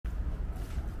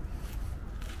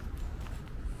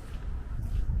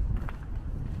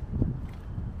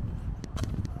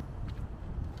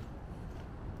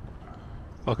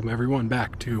Welcome everyone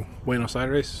back to Buenos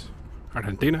Aires,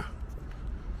 Argentina.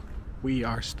 We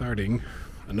are starting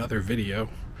another video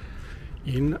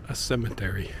in a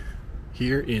cemetery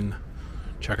here in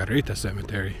Chacarita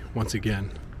Cemetery once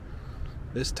again.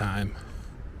 This time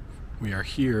we are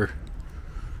here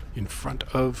in front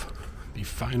of the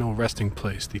final resting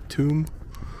place, the tomb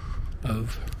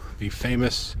of the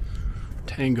famous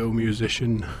tango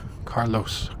musician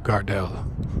Carlos Gardel.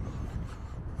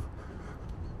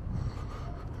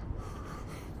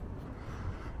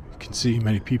 You can see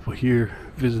many people here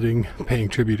visiting, paying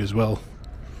tribute as well.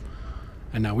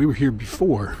 And now we were here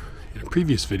before in a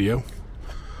previous video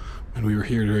when we were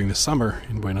here during the summer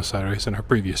in Buenos Aires in our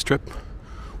previous trip.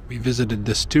 We visited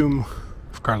this tomb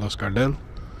of Carlos Gardel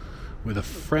with a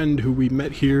friend who we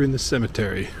met here in the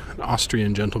cemetery, an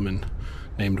Austrian gentleman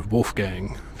named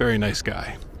Wolfgang. Very nice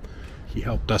guy. He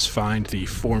helped us find the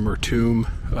former tomb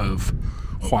of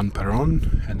Juan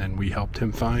Perón, and then we helped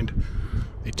him find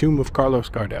the tomb of Carlos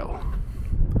Gardel.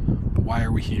 But why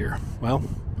are we here? Well,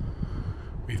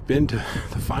 we've been to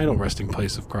the final resting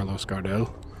place of Carlos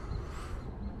Gardel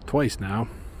twice now,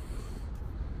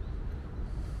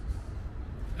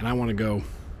 and I want to go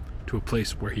to a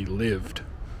place where he lived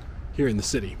here in the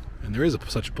city. And there is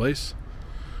such a place.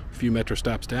 A few metro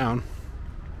stops down,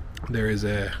 there is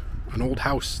an old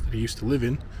house that he used to live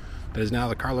in that is now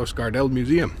the Carlos Gardel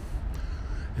Museum.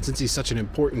 And since he's such an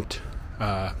important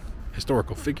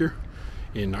historical figure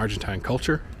in Argentine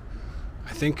culture,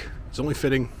 I think it's only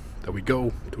fitting that we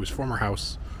go to his former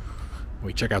house and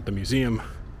we check out the museum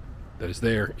that is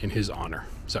there in his honor.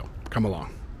 So come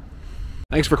along.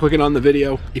 Thanks for clicking on the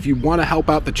video. If you want to help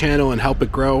out the channel and help it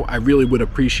grow, I really would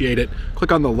appreciate it.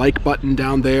 Click on the like button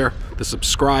down there, the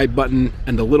subscribe button,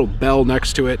 and the little bell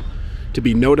next to it to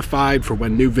be notified for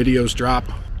when new videos drop.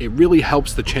 It really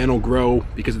helps the channel grow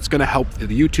because it's going to help the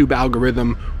YouTube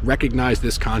algorithm recognize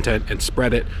this content and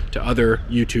spread it to other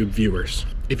YouTube viewers.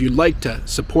 If you'd like to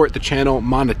support the channel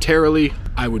monetarily,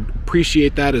 I would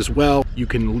appreciate that as well. You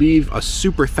can leave a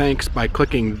super thanks by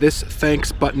clicking this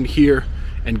thanks button here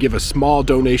and give a small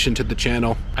donation to the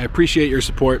channel. I appreciate your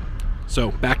support.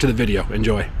 So back to the video,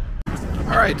 enjoy.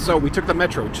 All right, so we took the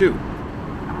metro to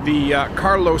the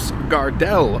Carlos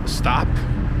Gardel stop,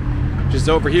 which is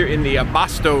over here in the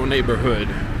Abasto neighborhood,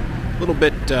 a little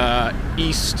bit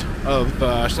east of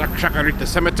Chacarita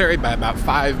Cemetery by about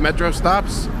 5 metro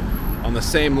stops on the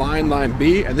same line, line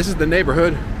B. And this is the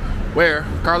neighborhood where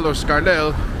Carlos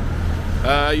Gardel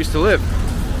used to live,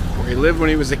 where he lived when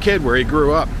he was a kid, where he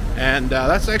grew up. And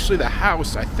that's actually the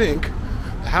house, I think,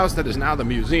 the house that is now the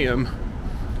museum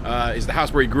is the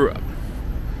house where he grew up.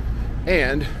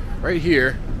 And right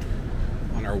here,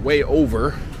 on our way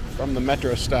over from the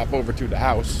metro stop over to the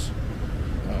house,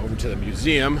 over to the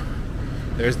museum,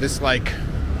 there's this like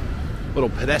little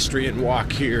pedestrian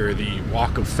walk here, the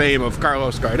Walk of Fame of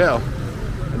Carlos Gardel.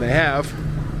 And they have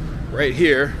right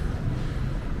here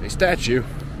a statue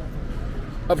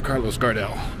of Carlos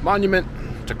Gardel, monument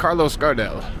to Carlos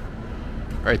Gardel,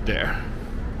 right there.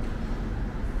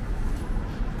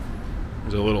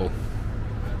 There's a little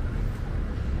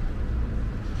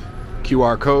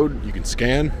QR code you can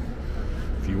scan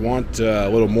if you want a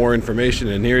little more information,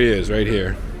 and here he is right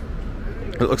here.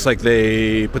 It looks like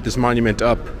they put this monument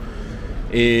up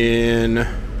in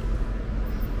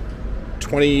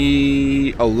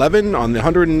 2011 on the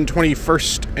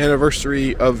 121st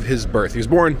anniversary of his birth. He was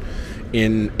born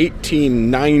in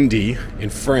 1890 in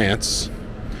France,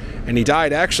 and he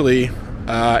died actually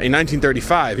in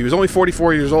 1935. He was only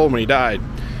 44 years old when he died.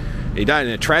 He died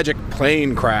in a tragic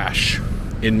plane crash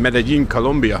in Medellin,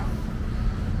 Colombia.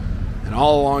 And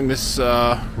all along this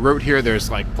road here, there's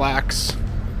like plaques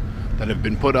that have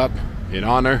been put up in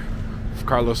honor of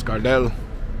Carlos Gardel.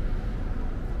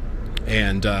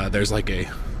 And there's like a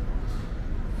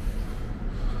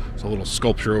little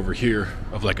sculpture over here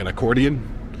of like an accordion.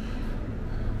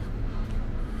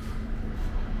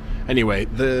 Anyway,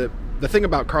 the thing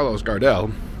about Carlos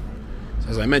Gardel,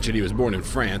 as I mentioned, he was born in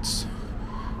France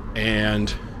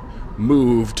and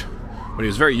moved when he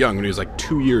was very young, when he was like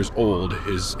 2 years old.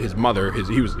 His mother,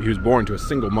 he was born to a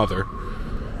single mother,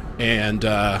 and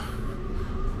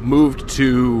moved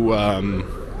to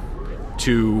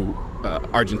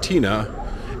Argentina.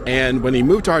 And when he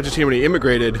moved to Argentina, when he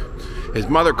immigrated, his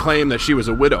mother claimed that she was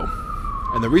a widow.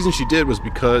 And the reason she did was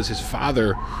because his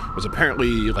father was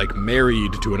apparently like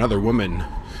married to another woman,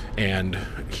 and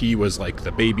he was like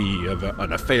the baby of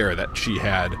an affair that she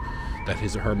had, that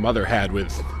her mother had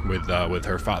with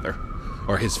her father,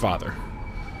 or his father.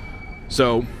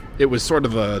 So it was sort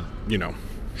of a,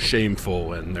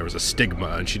 shameful, and there was a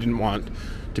stigma, and she didn't want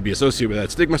to be associated with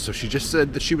that stigma, so she just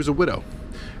said that she was a widow.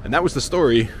 And that was the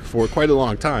story for quite a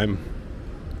long time.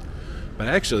 But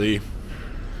actually,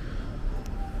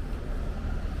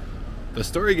 the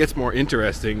story gets more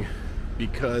interesting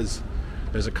because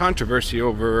there's a controversy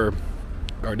over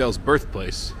Gardel's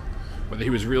birthplace, whether he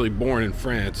was really born in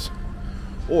France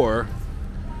or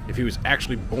if he was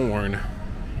actually born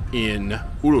in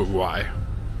Uruguay.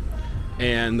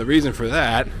 And the reason for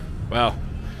that, well,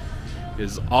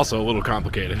 is also a little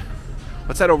complicated.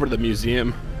 Let's head over to the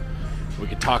museum. We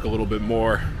could talk a little bit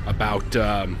more about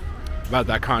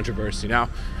that controversy. Now,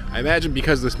 I imagine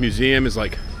because this museum is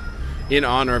like in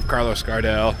honor of Carlos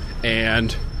Gardel,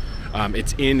 and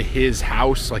it's in his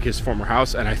house, like his former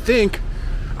house, and I think,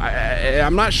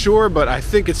 I'm not sure, but I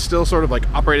think it's still sort of like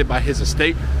operated by his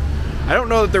estate. I don't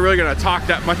know that they're really going to talk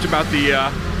that much about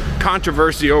the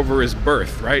controversy over his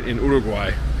birth, right, in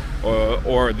Uruguay,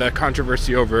 or the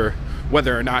controversy over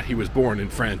whether or not he was born in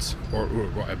France or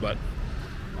Uruguay, but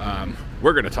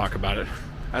we're going to talk about it,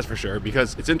 that's for sure,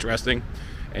 because it's interesting,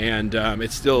 and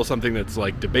it's still something that's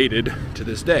like debated to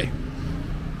this day.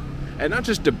 And not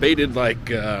just debated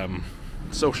like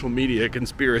social media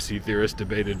conspiracy theorists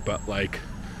debated, but like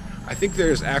I think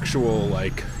there's actual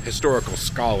like historical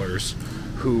scholars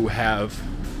who have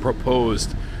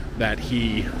proposed that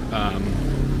he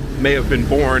may have been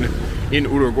born in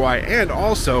Uruguay, and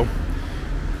also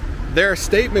there are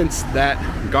statements that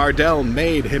Gardel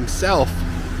made himself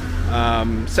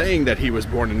saying that he was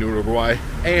born in Uruguay,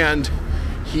 and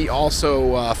he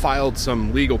also filed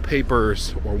some legal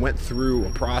papers or went through a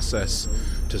process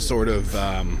to sort of,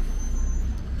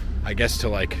 I guess, to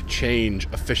like change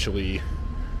officially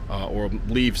or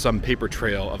leave some paper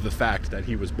trail of the fact that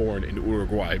he was born in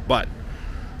Uruguay. But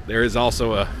there is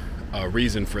also a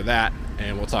reason for that,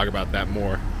 and we'll talk about that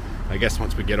more, I guess,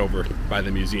 once we get over by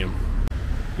the museum.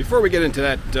 Before we get into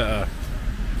that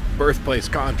birthplace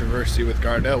controversy with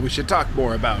Gardel, we should talk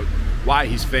more about why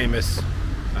he's famous.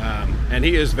 And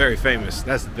he is very famous.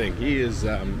 That's the thing. He is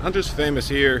not just famous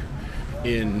here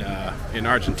in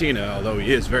Argentina, although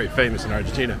he is very famous in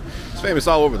Argentina. He's famous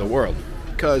all over the world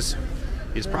because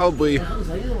he's probably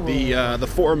the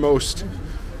foremost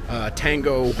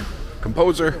tango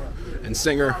composer and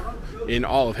singer in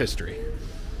all of history.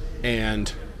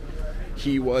 And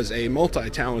he was a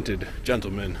multi-talented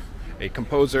gentleman, a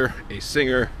composer, a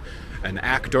singer, an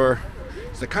actor.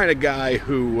 He's the kind of guy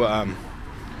who,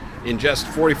 in just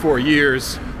 44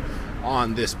 years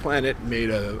on this planet, made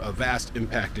a vast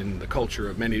impact in the culture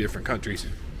of many different countries.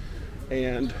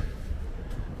 And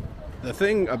the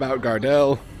thing about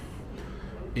Gardel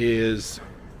is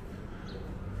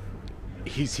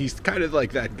he's kind of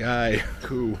like that guy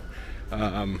who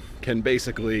can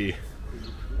basically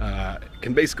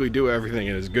do everything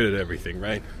and is good at everything,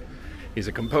 right? He's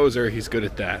a composer, he's good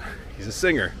at that. He's a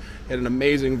singer, he had an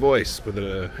amazing voice with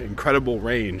an incredible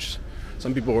range.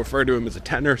 Some people refer to him as a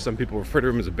tenor, some people refer to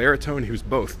him as a baritone. He was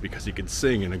both because he could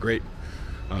sing in a great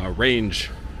range,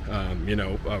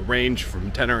 range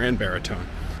from tenor and baritone.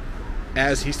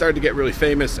 As he started to get really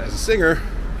famous as a singer,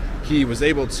 he was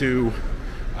able to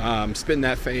spin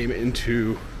that fame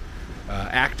into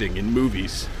acting in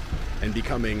movies and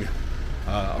becoming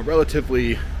a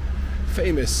relatively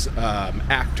famous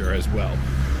actor as well.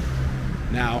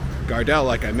 Now, Gardel,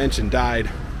 like I mentioned, died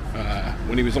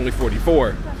when he was only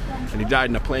 44, and he died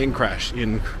in a plane crash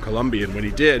in Colombia. And when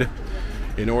he did,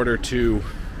 in order to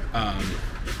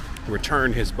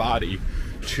return his body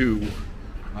to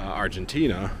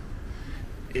Argentina,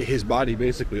 his body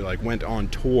basically like went on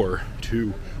tour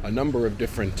to a number of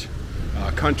different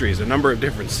countries, a number of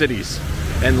different cities,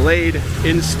 and laid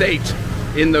in state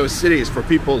in those cities for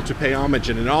people to pay homage.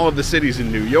 And in all of the cities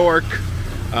in New York,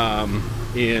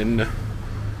 in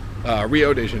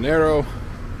Rio de Janeiro,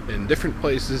 in different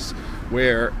places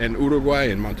where, in Uruguay,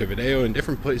 in Montevideo, in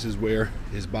different places where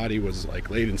his body was like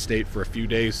laid in state for a few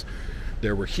days,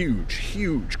 there were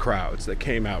huge crowds that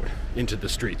came out into the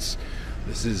streets.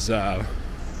 This is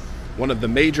one of the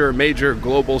major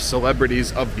global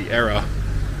celebrities of the era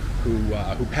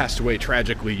who passed away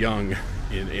tragically young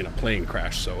in a plane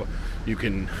crash. So you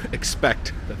can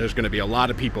expect that there's going to be a lot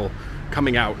of people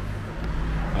coming out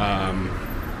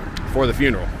for the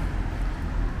funeral.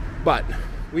 But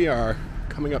we are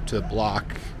coming up to the block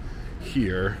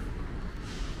here.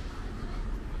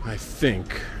 I think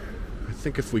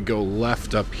if we go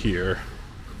left up here,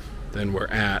 then we're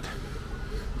at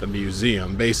the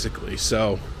museum, basically.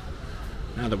 So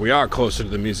now that we are closer to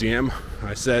the museum,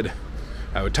 I said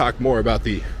I would talk more about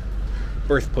the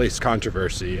birthplace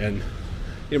controversy. And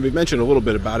we mentioned a little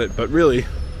bit about it, but really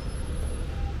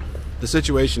the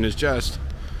situation is just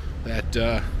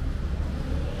that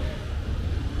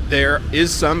there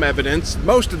is some evidence,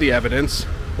 most of the evidence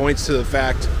points to the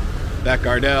fact that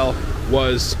Gardel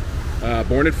was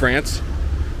born in France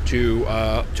to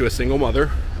a single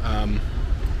mother,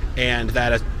 and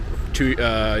that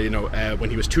when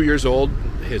he was 2 years old,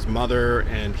 his mother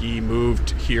and he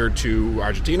moved here to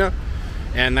Argentina,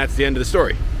 and that's the end of the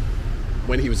story.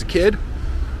 When he was a kid,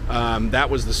 that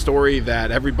was the story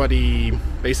that everybody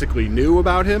basically knew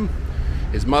about him.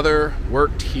 His mother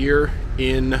worked here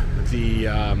in the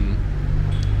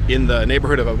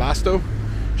neighborhood of Abasto.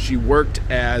 She worked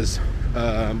as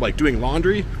like doing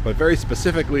laundry, but very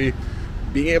specifically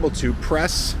being able to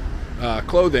press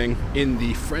clothing in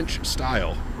the French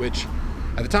style, which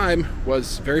at the time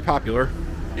was very popular,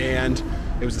 and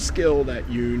it was a skill that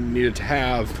you needed to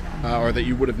have, or that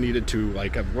you would have needed to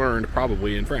like have learned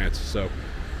probably in France. So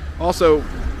also,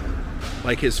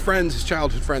 like his friends, his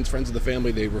childhood friends of the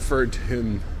family, they referred to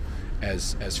him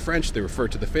as French. They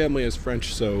referred to the family as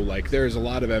French. So like there's a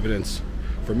lot of evidence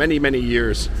for many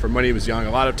years from when he was young,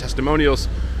 a lot of testimonials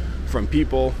from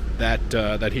people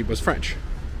that he was French.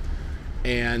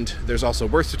 And there's also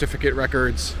birth certificate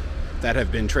records that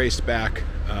have been traced back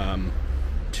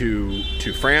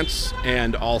to France,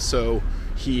 and also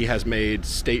he has made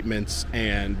statements,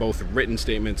 and both written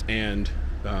statements and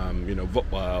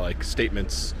like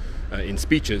statements in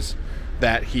speeches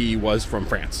that he was from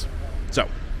France. So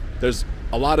there's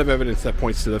a lot of evidence that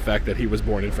points to the fact that he was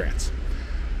born in France.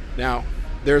 Now,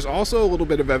 there's also a little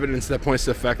bit of evidence that points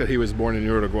to the fact that he was born in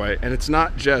Uruguay, and it's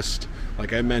not just,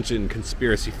 like I mentioned,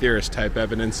 conspiracy theorist type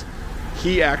evidence.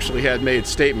 He actually had made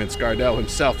statements, Gardel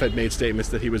himself had made statements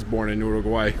that he was born in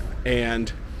Uruguay,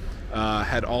 and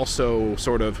had also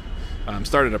sort of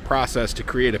started a process to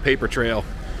create a paper trail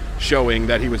showing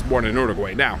that he was born in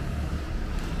Uruguay. Now,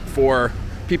 for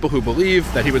people who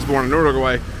believe that he was born in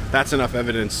Uruguay, that's enough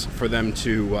evidence for them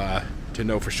to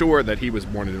know for sure that he was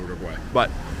born in Uruguay. But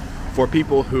for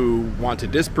people who want to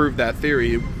disprove that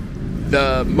theory,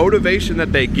 the motivation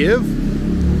that they give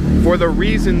for the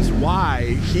reasons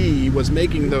why he was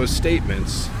making those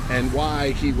statements and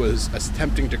why he was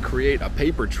attempting to create a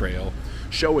paper trail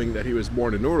showing that he was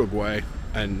born in Uruguay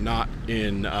and not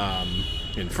in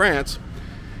France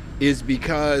is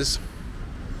because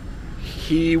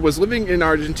he was living in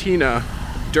Argentina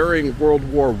during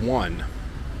World War I.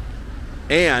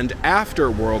 And after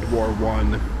World War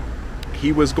I,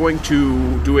 he was going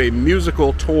to do a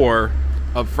musical tour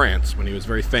of France when he was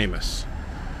very famous.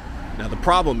 Now the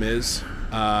problem is,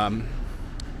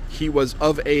 he was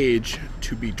of age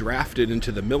to be drafted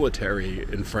into the military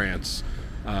in France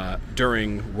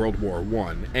during World War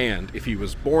I. And if he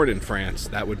was born in France,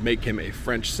 that would make him a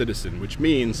French citizen, which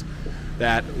means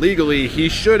that legally he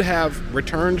should have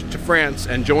returned to France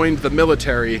and joined the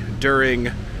military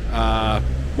during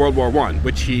World War I,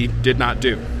 which he did not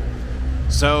do.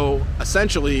 So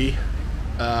essentially,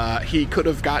 he could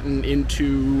have gotten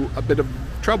into a bit of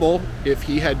trouble if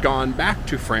he had gone back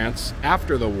to France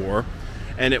after the war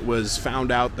and it was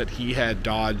found out that he had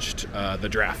dodged the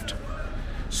draft.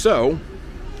 So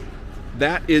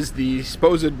that is the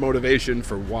supposed motivation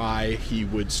for why he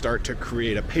would start to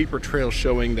create a paper trail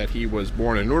showing that he was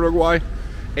born in Uruguay,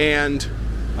 and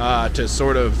to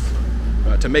sort of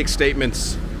to make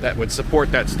statements that would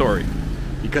support that story,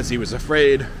 because he was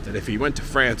afraid that if he went to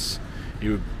France, he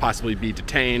would possibly be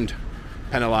detained,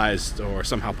 penalized, or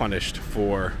somehow punished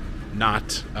for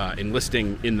not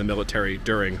enlisting in the military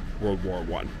during World War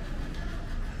I.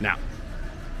 Now,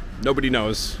 nobody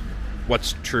knows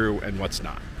what's true and what's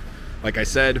not. Like I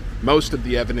said, most of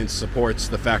the evidence supports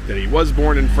the fact that he was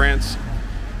born in France.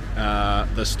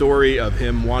 The story of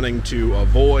him wanting to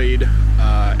avoid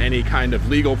any kind of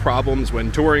legal problems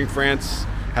when touring France,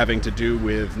 having to do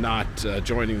with not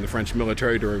joining the French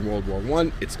military during World War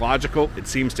I, it's logical. It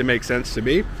seems to make sense to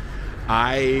me.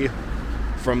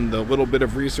 From the little bit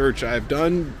of research I've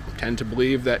done, tend to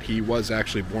believe that he was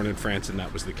actually born in France and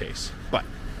that was the case. But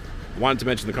I wanted to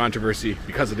mention the controversy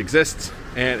because it exists,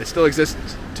 and it still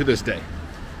exists to this day.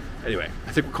 Anyway,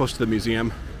 I think we're close to the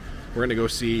museum. We're gonna go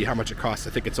see how much it costs. I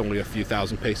think it's only a few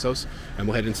thousand pesos, and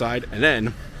we'll head inside, and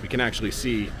then we can actually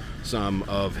see some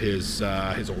of his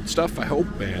old stuff, I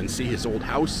hope, and see his old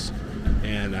house.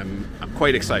 And I'm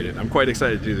quite excited. I'm quite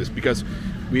excited to do this because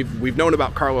we've known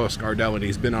about Carlos Gardel, and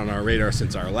he's been on our radar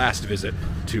since our last visit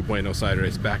to Buenos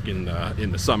Aires back in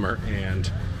the summer. And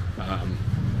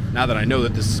now that I know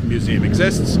that this museum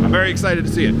exists, I'm very excited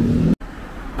to see it.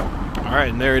 All right,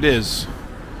 and there it is,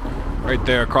 right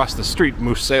there across the street,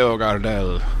 Museo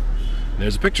Gardel.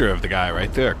 There's a picture of the guy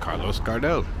right there, Carlos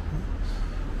Gardel,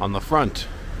 on the front.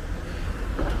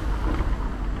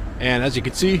 And as you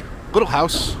can see, little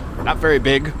house, not very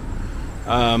big.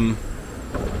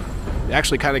 It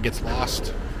actually kind of gets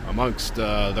lost amongst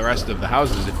the rest of the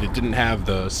houses. If it didn't have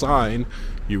the sign,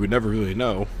 you would never really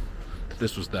know that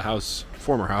this was the house,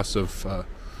 former house of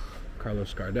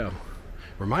Carlos Gardel.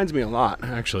 Reminds me a lot,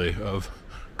 actually, of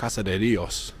Casa de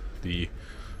Rios, the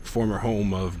former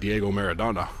home of Diego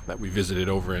Maradona that we visited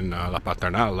over in La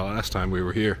Paternal the last time we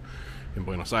were here in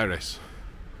Buenos Aires.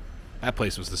 That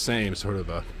place was the same, sort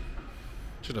of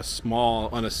just a small,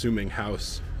 unassuming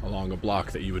house along a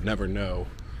block that you would never know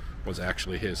was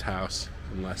actually his house,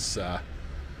 unless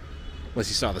you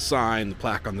saw the sign, the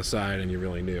plaque on the side, and you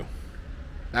really knew.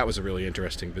 That was a really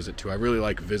interesting visit too. I really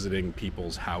like visiting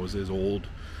people's houses, old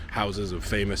houses of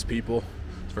famous people.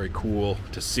 It's very cool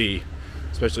to see,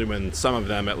 especially when some of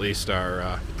them at least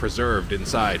are preserved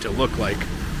inside to look like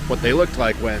what they looked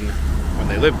like when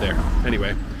they lived there.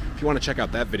 Anyway, if you want to check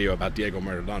out that video about Diego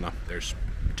Maradona, there's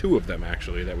 2 of them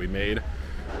actually that we made,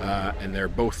 and they're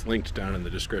both linked down in the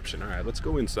description. Alright, let's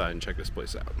go inside and check this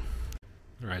place out.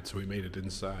 Alright, so we made it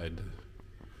inside,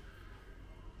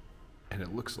 and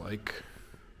it looks like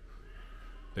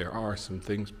there are some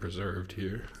things preserved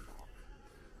here.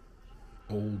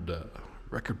 Old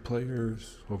record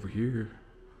players over here,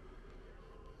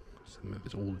 some of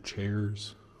his old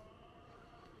chairs,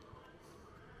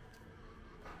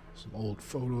 some old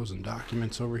photos and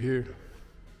documents over here.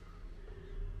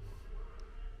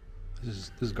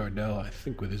 This is Gardel, I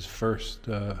think, with his first,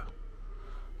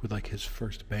 his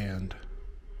first band.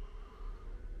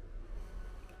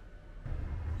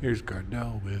 Here's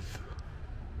Gardel with,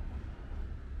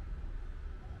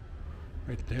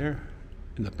 right there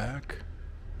in the back,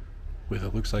 with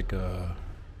it looks like the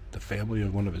family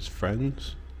of one of his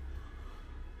friends.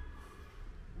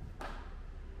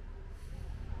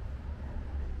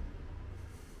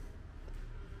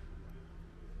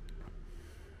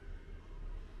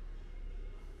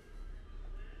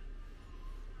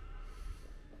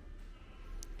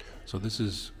 So this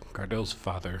is Gardel's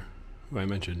father, who I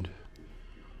mentioned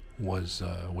was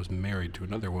married to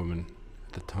another woman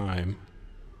at the time,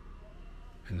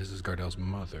 and this is Gardel's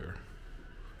mother.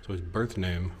 So his birth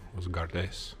name was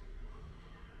Gardes,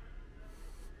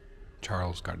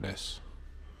 Charles Gardes.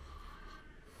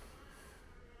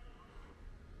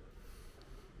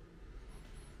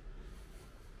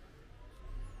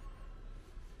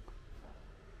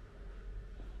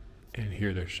 And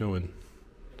here they're showing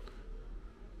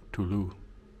Toulouse,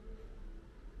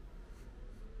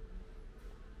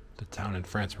 the town in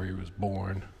France where he was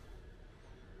born.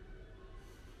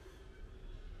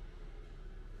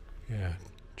 Yeah,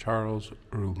 Charles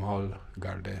Rumal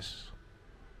Gardes.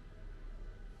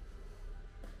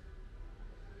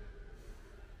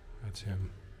 That's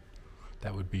him.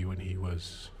 That would be when he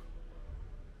was,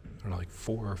 I don't know, like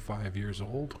 4 or 5 years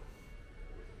old.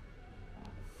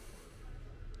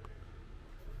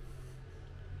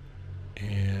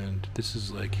 And this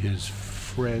is like his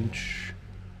French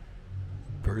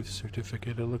birth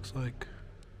certificate, it looks like.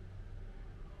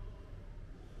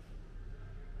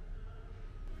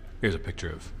 Here's a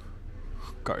picture of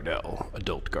Gardel,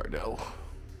 adult Gardel.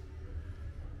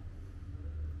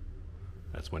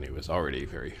 That's when he was already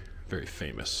very, very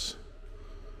famous.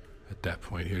 At that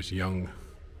point, here's young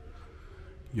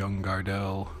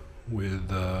Gardel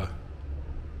with a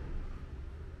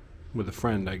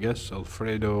friend, I guess,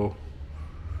 Alfredo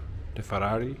de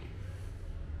Ferrari.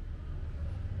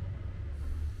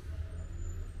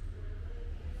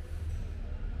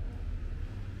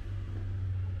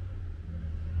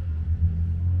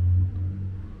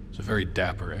 It's a very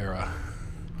dapper era.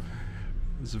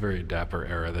 It's a very dapper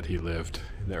era that he lived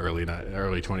in the early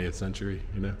 20th century,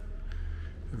 you know?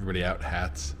 Everybody out,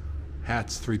 hats,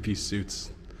 3-piece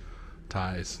suits,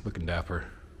 ties, looking dapper.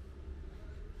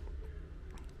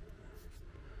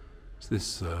 Is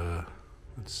this,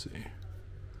 let's see,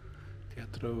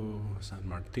 Teatro San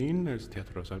Martin. There's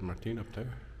Teatro San Martin up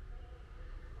there.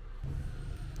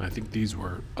 I think these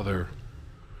were other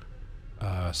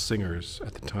singers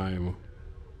at the time.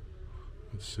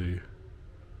 Let's see.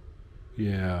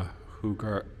 Yeah, who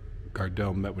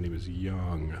Gardel met when he was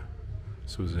young.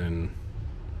 This was in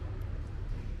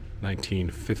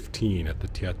 1915 at the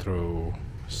Teatro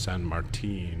San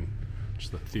Martin, which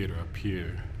is the theater up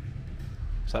here.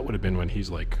 So that would have been when he's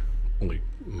like only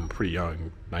pretty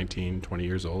young, 19, 20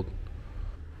 years old.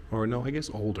 Or no, I guess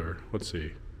older. Let's see.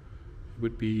 It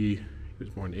would be, he was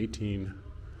born in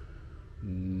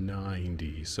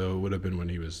 1890, so it would have been when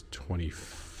he was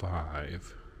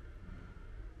 25.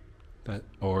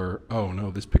 Oh no,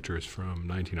 this picture is from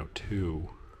 1902.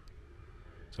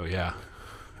 So yeah,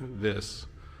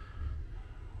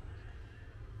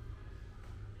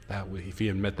 if he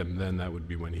had met them then, that would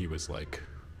be when he was like,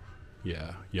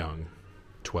 yeah, young.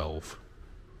 12.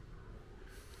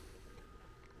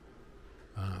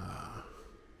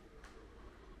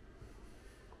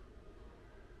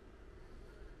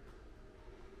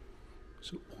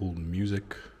 Some old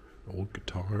music, old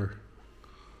guitar,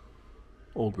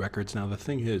 old records. Now the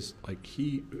thing is, like,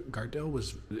 Gardel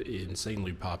was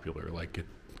insanely popular. Like, it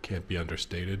can't be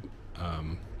understated.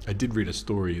 I did read a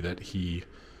story that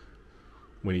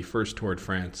when he first toured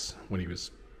France, when he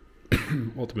was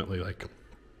ultimately like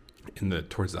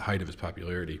towards the height of his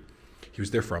popularity, he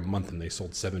was there for a month and they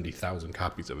sold 70,000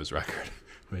 copies of his record,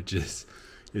 which is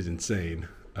insane.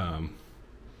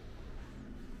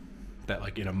 That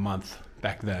like in a month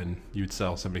back then you'd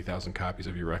sell 70,000 copies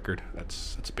of your record.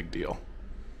 That's a big deal.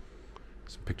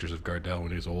 Some pictures of Gardel when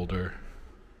he was older,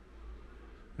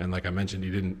 and like I mentioned,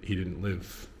 he didn't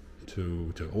live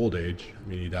to old age. I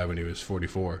mean, he died when he was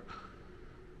 44,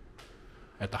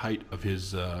 at the height of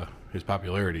his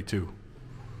popularity too.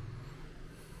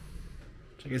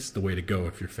 Which I guess is the way to go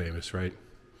if you're famous, right?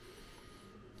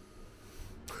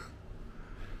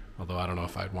 Although I don't know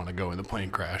if I'd want to go in the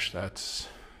plane crash. That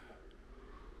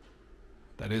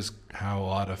is how a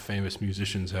lot of famous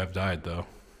musicians have died, though.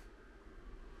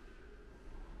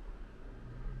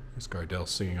 There's Gardel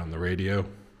singing on the radio.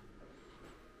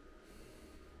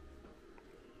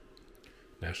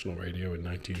 National radio in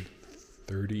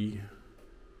 1930.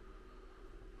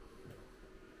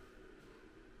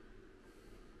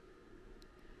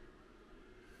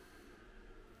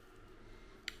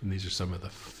 And these are some of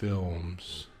the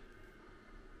films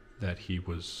that he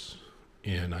was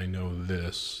in. I know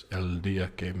this, El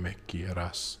Día que me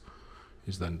quieras,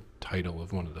 is the title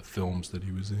of one of the films that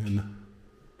he was in.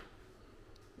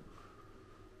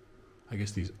 I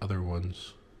guess these other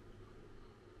ones,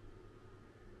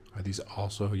 are these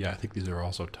also? Yeah, I think these are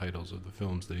also titles of the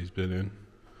films that he's been in.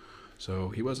 So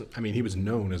he wasn't, I mean, he was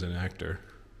known as an actor.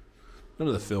 None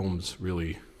of the films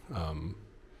really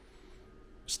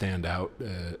stand out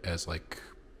as like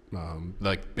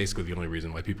basically the only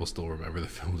reason why people still remember the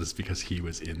films is because he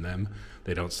was in them.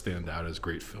 They don't stand out as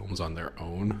great films on their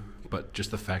own, but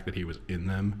just the fact that he was in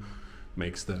them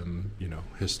makes them, you know,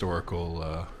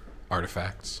 historical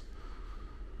artifacts.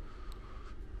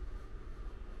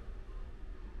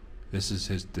 This is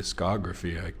his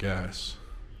discography, I guess.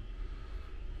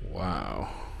 Wow.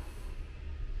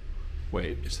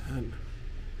 Wait, is that...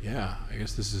 Yeah, I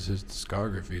guess this is his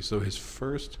discography. So his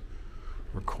first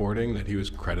recording that he was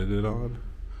credited on,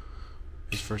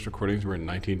 his first recordings were in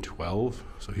 1912.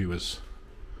 So he was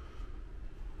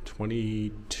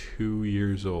 22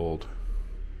 years old.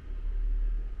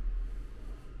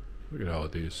 Look at all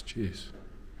of these, jeez.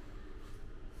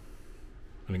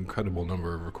 An incredible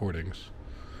number of recordings.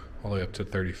 All the way up to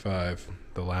 35.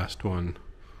 The last one,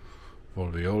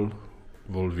 Volvió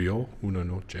una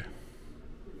noche.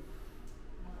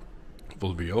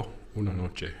 Volvió una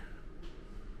noche.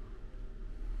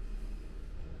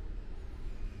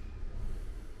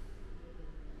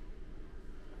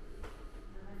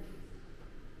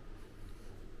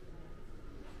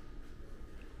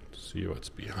 Let's see what's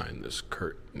behind this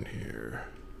curtain here.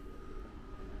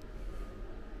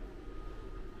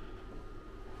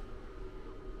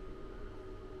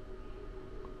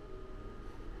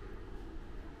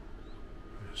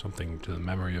 Something to the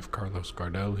memory of Carlos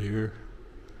Gardel here.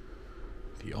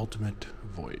 The Ultimate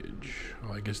Voyage.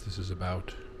 Oh, I guess this is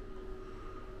about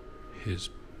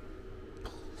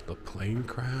the plane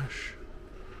crash.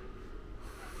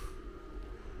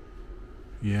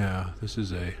 Yeah, this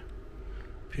is a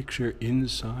picture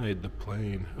inside the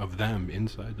plane, of them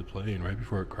inside the plane right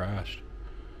before it crashed.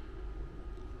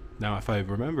 Now, if I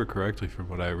remember correctly from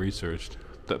what I researched,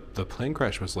 the plane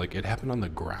crash was like, it happened on the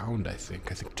ground, I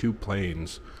think. I think two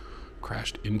planes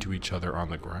crashed into each other on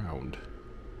the ground.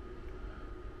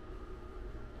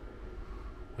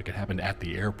 Like it happened at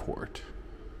the airport.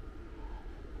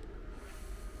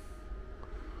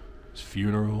 His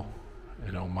funeral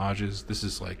and homages. This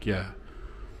is like, yeah,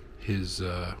 his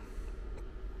the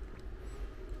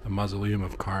mausoleum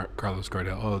of Carlos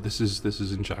Gardel. Oh, this is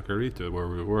in Chacarita where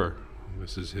we were.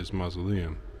 This is his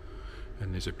mausoleum.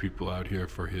 And these are people out here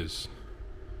for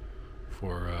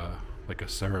like a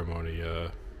ceremony,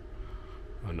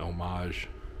 an homage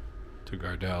to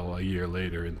Gardel a year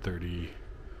later in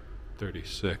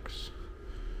 36.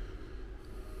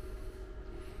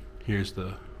 Here's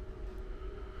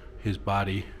his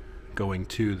body going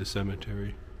to the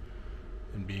cemetery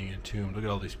and being entombed. Look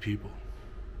at all these people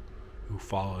who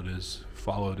followed his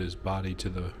body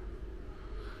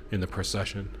in the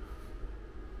procession.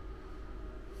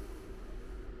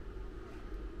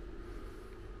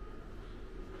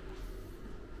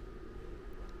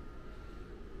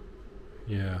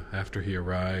 Yeah, after he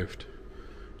arrived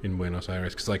in Buenos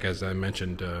Aires, because like as I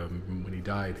mentioned, when he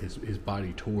died, his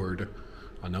body toured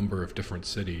a number of different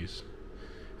cities,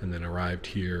 and then arrived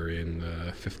here in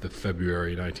the 5th of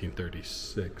February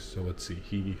 1936. So let's see,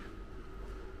 he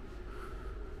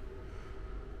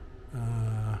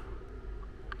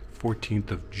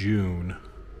 14th of June,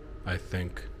 I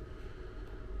think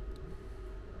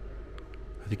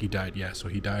he died. Yeah, so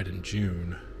he died in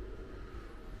June.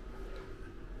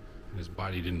 His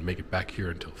body didn't make it back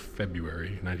here until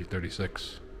February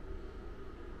 1936.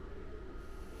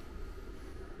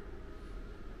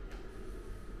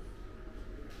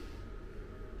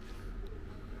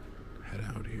 Head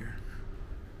out here.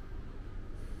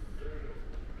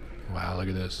 Wow, look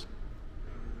at this.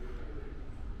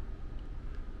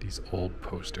 These old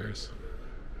posters.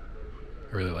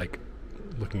 I really like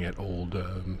looking at old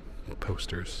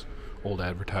posters, old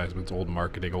advertisements, old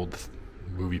marketing, old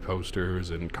movie posters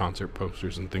and concert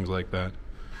posters and things like that.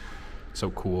 It's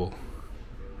so cool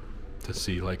to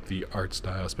see like the art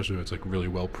style, especially when it's like really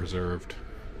well preserved.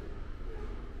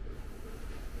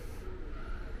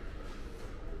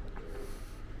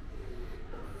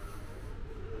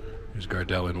 Here's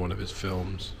Gardel in one of his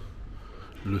films,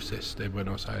 Luces de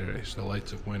Buenos Aires, The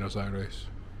Lights of Buenos Aires.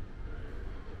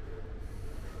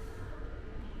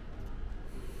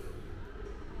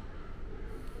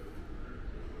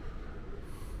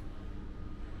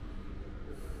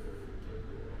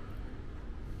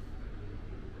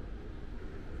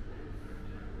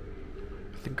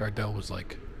 I think Gardel was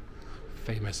like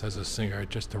famous as a singer at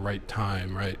just the right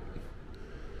time, right?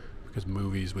 Because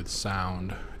movies with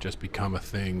sound just become a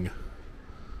thing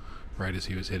right as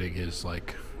he was hitting his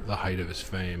like the height of his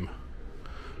fame.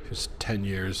 Just 10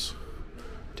 years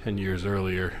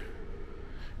earlier,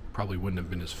 probably wouldn't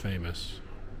have been as famous.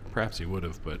 Perhaps he would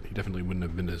have, but he definitely wouldn't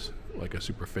have been as like a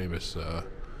super famous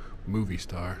movie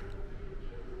star.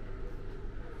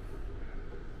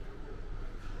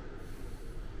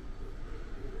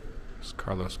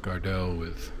 Carlos Gardel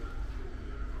with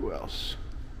who else?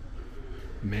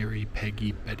 Mary,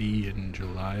 Peggy, Betty, and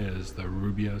July as the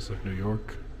Rubias of New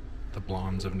York, the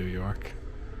Blondes of New York.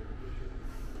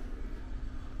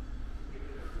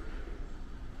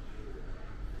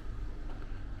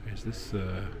 Is this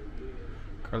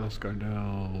Carlos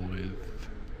Gardel with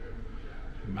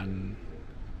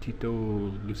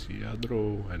Tito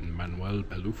Luciadro and Manuel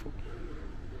Belufo?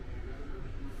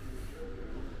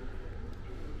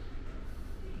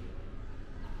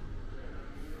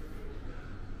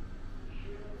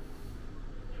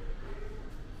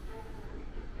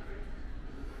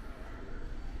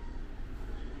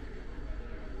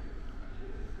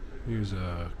 Here's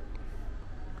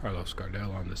Carlos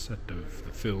Gardel on the set of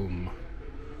the film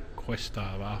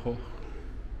Cuesta Abajo.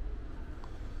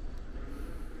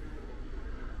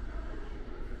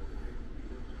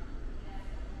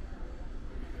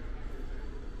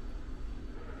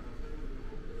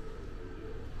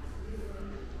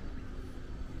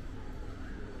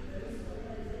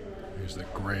 Here's the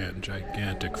grand,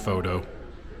 gigantic photo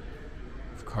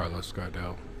of Carlos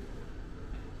Gardel.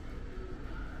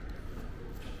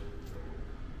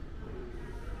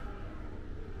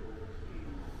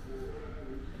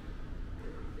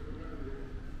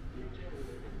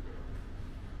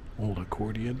 Old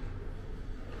accordion.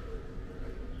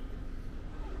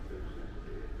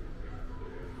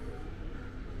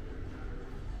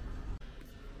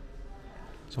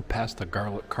 So past the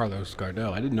Carlos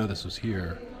Gardel, I didn't know this was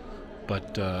here,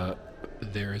 but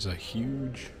there is a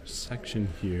huge section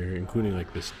here, including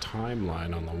like this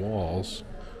timeline on the walls,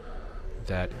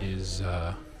 that is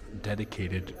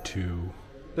dedicated to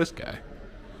this guy.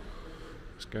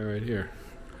 This guy right here,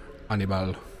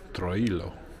 Aníbal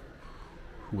Troilo,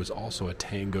 who was also a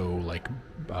tango like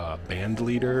band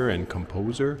leader and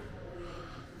composer,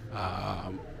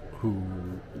 who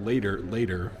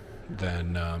later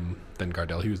than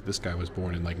Gardel. This guy was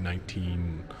born in like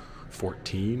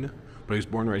 1914, but he was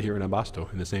born right here in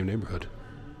Abasto in the same neighborhood.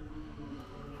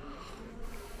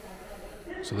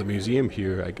 So the museum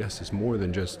here, I guess, is more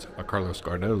than just a Carlos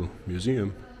Gardel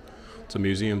museum. It's a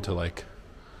museum to like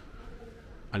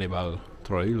Aníbal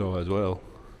Troilo as well,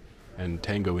 and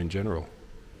tango in general.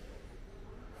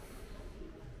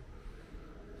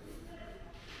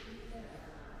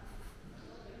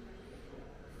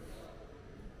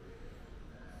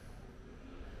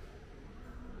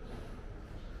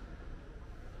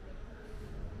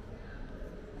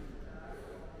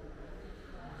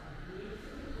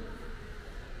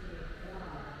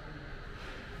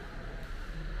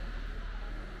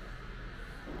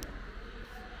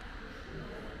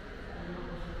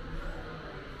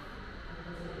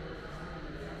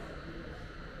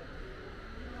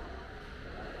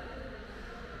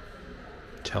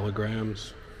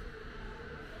 telegrams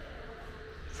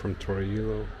from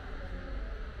Trujillo.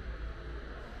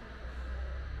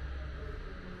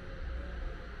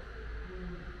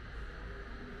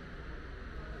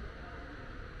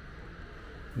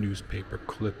 Newspaper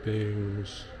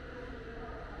clippings.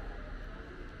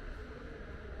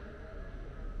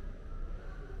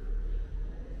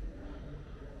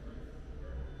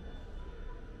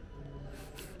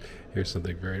 Here's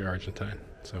something very Argentine.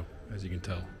 So, as you can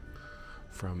tell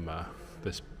from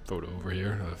this photo over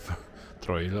here of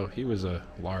Trujillo, he was a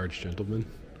large gentleman,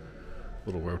 a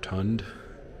little rotund.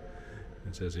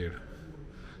 It says here,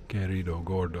 querido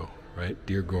gordo, right?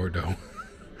 Dear gordo,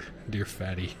 dear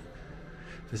fatty.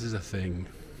 This is a thing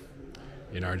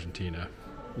in Argentina.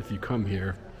 If you come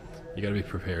here, you gotta be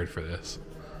prepared for this.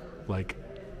 Like,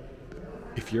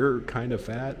 if you're kind of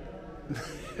fat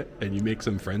and you make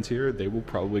some friends here, they will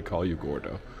probably call you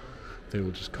gordo. They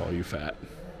will just call you fat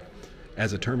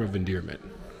as a term of endearment,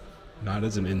 not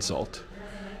as an insult.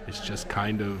 It's just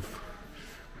kind of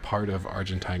part of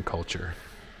Argentine culture.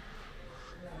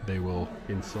 They will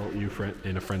insult you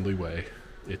in a friendly way.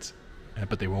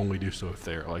 But they will only do so if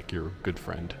they're like your good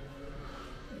friend.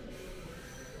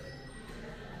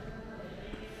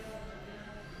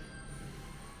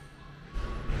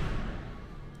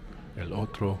 El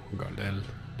otro Gardel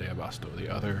de Abasto,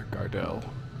 the other Gardel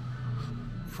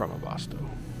from Abasto.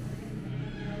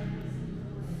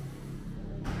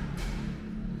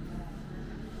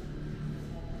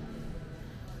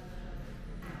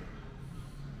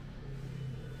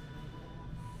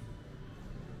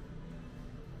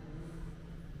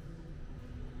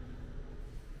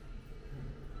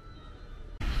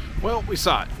 Well, we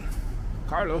saw it.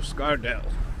 Carlos Gardel.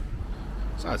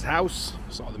 Saw his house,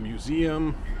 saw the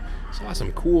museum, saw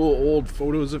some cool old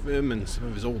photos of him and some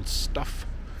of his old stuff.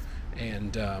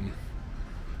 And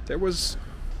there was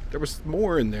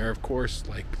more in there, of course,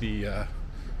 like the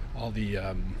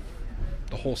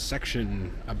whole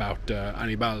section about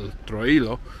Aníbal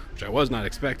Trujillo, which I was not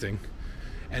expecting,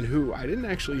 and who I didn't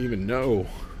actually even know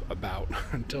about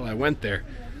until I went there.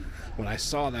 When I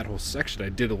saw that whole section, I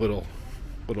did a little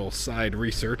side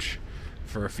research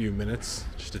for a few minutes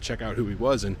just to check out who he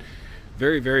was, and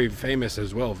very, very famous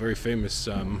as well, very famous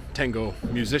tango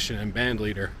musician and band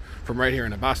leader from right here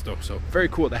in Abasto. So very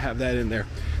cool to have that in there.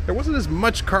 There wasn't as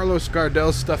much Carlos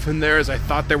Gardel stuff in there as I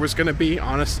thought there was going to be,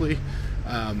 honestly.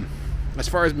 As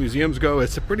far as museums go,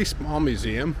 it's a pretty small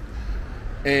museum,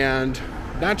 and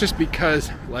not just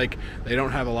because like they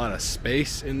don't have a lot of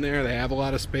space in there. They have a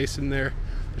lot of space in there.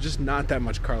 There's just not that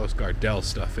much Carlos Gardel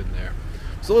stuff in there.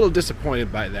 I was a little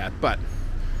disappointed by that, but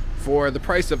for the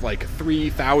price of like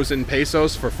 3,000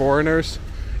 pesos for foreigners,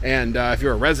 and if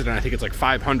you're a resident, I think it's like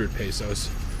 500 pesos.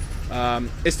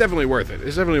 It's definitely worth it.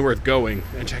 It's definitely worth going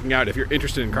and checking out if you're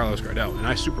interested in Carlos Gardel, and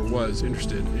I super was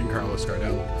interested in Carlos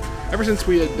Gardel ever since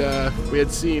we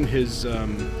had seen his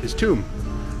tomb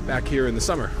back here in the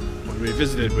summer when we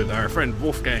visited with our friend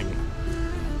Wolfgang.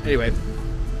 Anyway,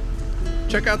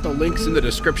 check out the links in the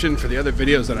description for the other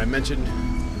videos that I mentioned.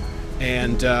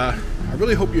 And I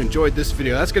really hope you enjoyed this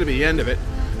video. That's going to be the end of it,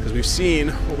 because we've seen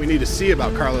what we need to see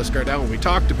about Carlos Gardel when we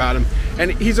talked about him.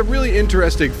 And he's a really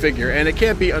interesting figure, and it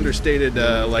can't be understated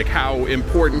like how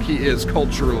important he is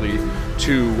culturally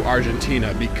to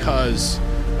Argentina, because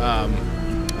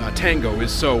tango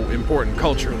is so important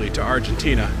culturally to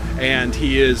Argentina. And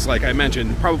he is, like I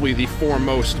mentioned, probably the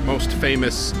foremost, most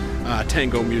famous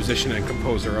tango musician and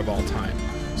composer of all time.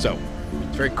 So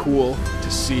it's very cool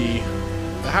to see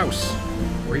the house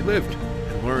where he lived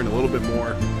and learn a little bit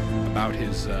more about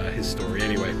his story.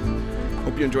 Anyway,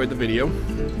 hope you enjoyed the video,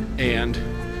 and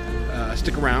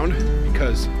stick around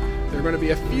because there are going to be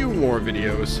a few more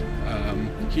videos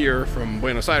here from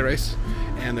Buenos Aires,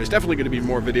 and there's definitely going to be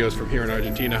more videos from here in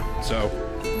Argentina, so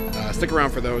stick around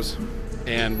for those,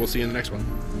 and we'll see you in the next one.